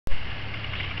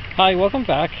Hi, welcome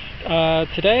back.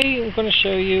 Today I'm going to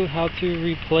show you how to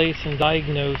replace and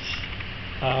diagnose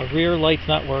rear lights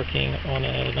not working on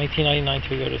a 1999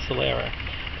 Toyota Solara.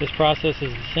 This process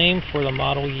is the same for the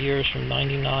model years from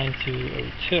 99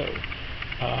 to 02. You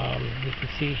can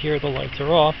see here the lights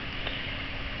are off.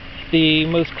 The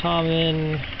most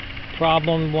common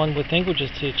problem one would think would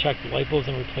just to check the light bulbs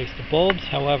and replace the bulbs.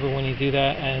 However, when you do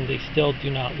that and they still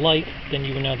do not light, then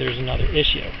you would know there's another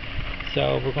issue.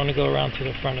 So we're going to go around to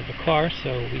the front of the car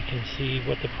so we can see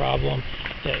what the problem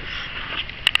is.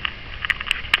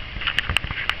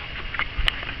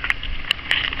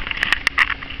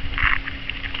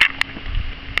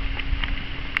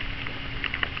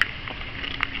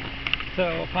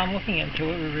 So upon looking into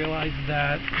it, we realized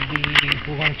that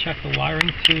we're going to check the wiring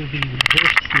to the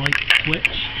reverse light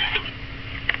switch.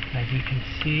 As you can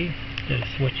see, the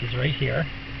switch is right here,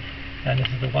 and this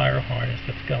is the wire harness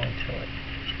that's going to it.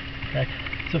 Okay,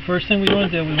 so first thing we want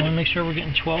to do, we want to make sure we're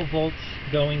getting 12 volts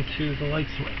going to the light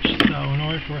switch. So in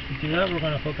order for us to do that, we're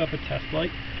going to hook up a test light,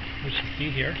 which you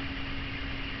see here.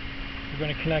 We're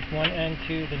going to connect one end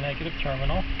to the negative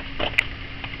terminal,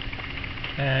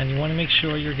 and you want to make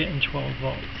sure you're getting 12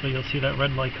 volts. So you'll see that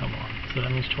red light come on. So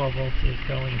that means 12 volts is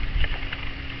going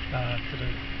to the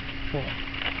full.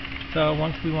 So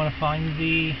once we want to find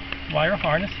the wire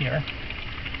harness here,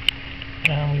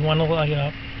 and we want to light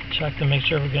up, check to make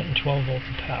sure we're getting 12 volts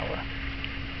of power.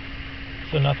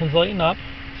 So nothing's lighting up,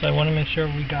 so I want to make sure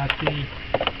we got the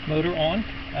motor on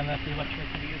and that the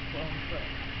electricity is flowing through.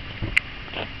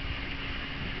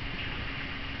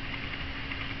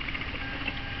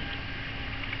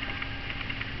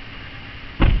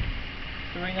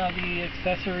 So right now the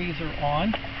accessories are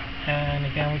on, and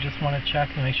again we just want to check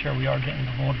to make sure we are getting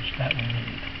the voltage that we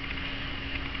need.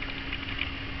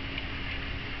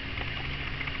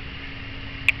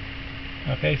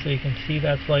 Okay, so you can see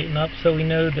that's lighting up, so we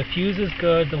know the fuse is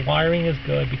good, the wiring is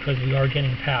good, because we are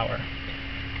getting power.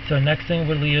 So next thing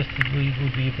would lead us to believe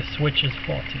would be the switch is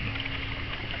faulty.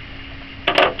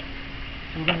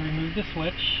 So we're going to remove the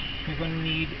switch. You're going to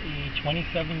need a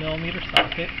 27mm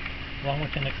socket along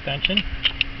with an extension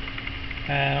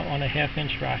on a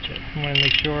 1/2-inch ratchet. You want to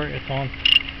make sure it's on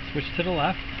switch to the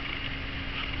left.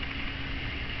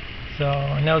 So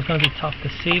I know it's going to be tough to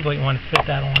see, but you want to fit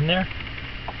that on there.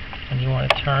 And you want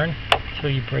to turn until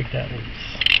you break that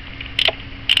loose.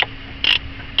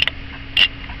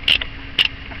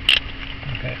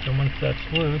 Okay, so once that's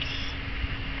loose,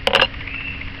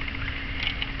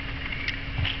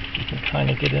 you can kind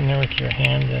of get in there with your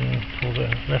hand and pull the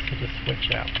rest of the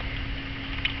switch out.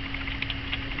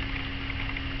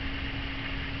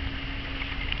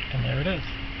 And there it is.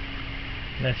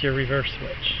 And that's your reverse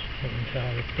switch. You can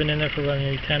tell it's been in there for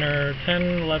maybe 10,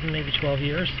 11, maybe 12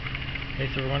 years. Okay,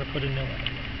 so we're going to put a new one in.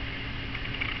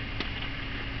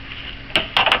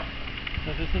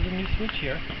 So this is a new switch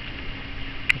here.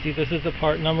 You see, this is the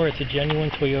part number. It's a genuine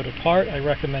Toyota part. I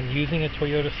recommend using a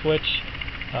Toyota switch.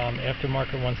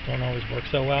 Aftermarket ones don't always work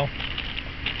so well.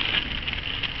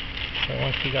 So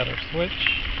once we got our switch,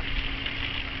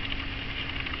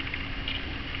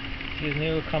 see, it's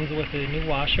new. It comes with a new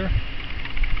washer.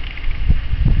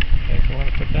 Okay, so we're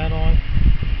going to put that on.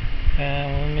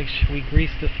 And we'll make sure we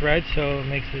grease the thread so it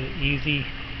makes it an easy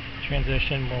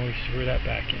transition when we screw that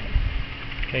back in.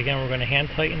 Okay, again we're going to hand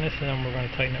tighten this, and then we're going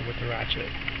to tighten it with the ratchet.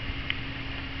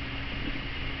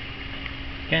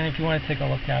 Again, if you want to take a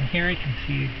look down here, you can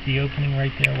see the opening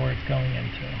right there where it's going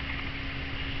into.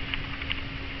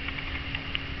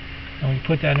 And when you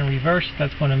put that in reverse,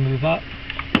 that's going to move up.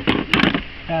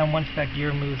 And once that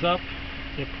gear moves up,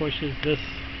 it pushes this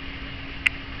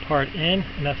part in,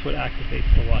 and that's what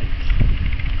activates the lights.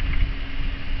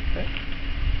 Okay.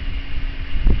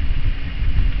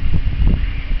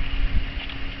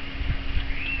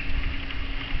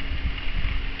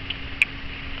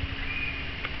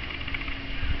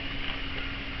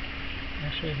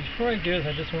 Actually, before I do this,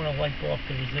 I just want to wipe off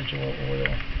the residual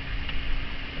oil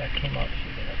that came up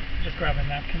through there. Just grab a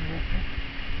napkin real quick.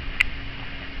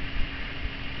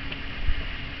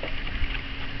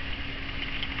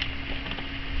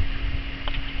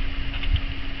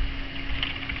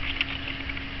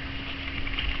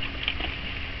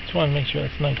 Just want to make sure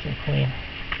it's nice and clean.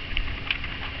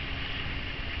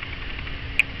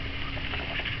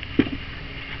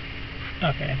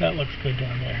 Okay, that looks good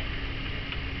down there.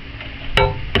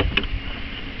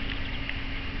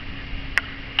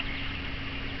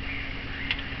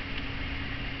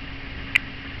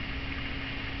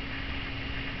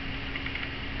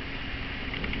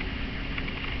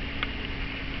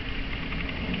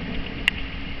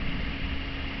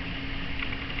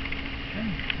 Okay,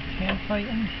 it's hand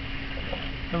tightened.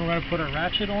 Then we're going to put a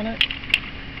ratchet on it,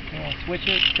 and we'll switch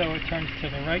it so it turns to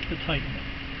the right to tighten it.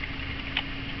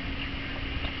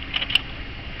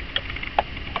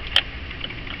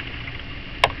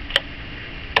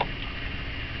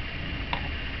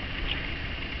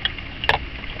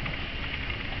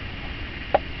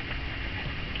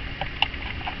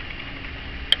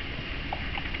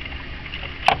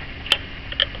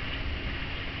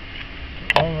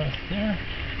 Almost there.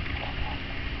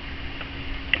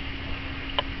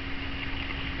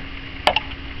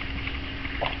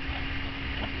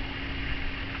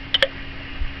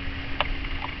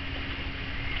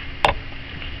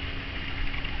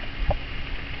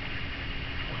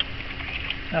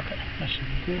 Okay, that should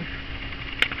be good.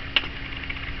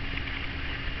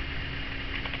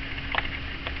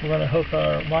 We're going to hook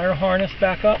our wire harness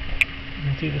back up. You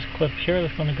can see this clip here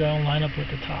that's going to go and line up with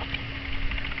the top.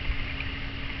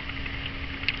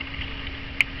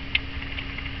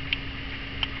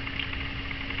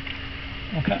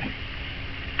 Okay,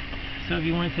 so if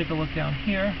you want to take a look down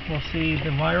here, we'll see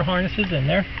the wire harnesses in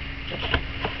there,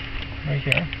 right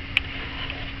here,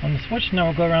 on the switch. Now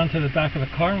we'll go around to the back of the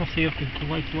car and we'll see if the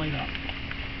lights light up.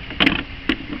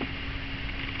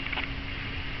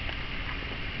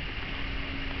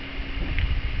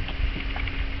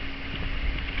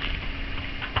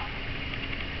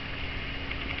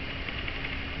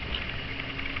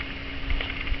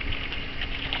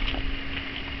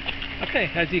 Okay,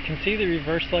 as you can see, the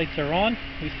reverse lights are on.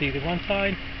 We see the one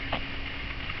side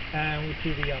and we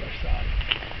see the other side.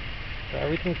 So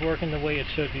everything's working the way it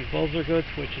should be. Bulbs are good,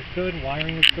 switch is good,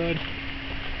 wiring is good,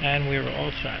 and we're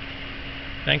all set.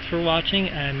 Thanks for watching,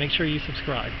 and make sure you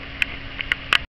subscribe.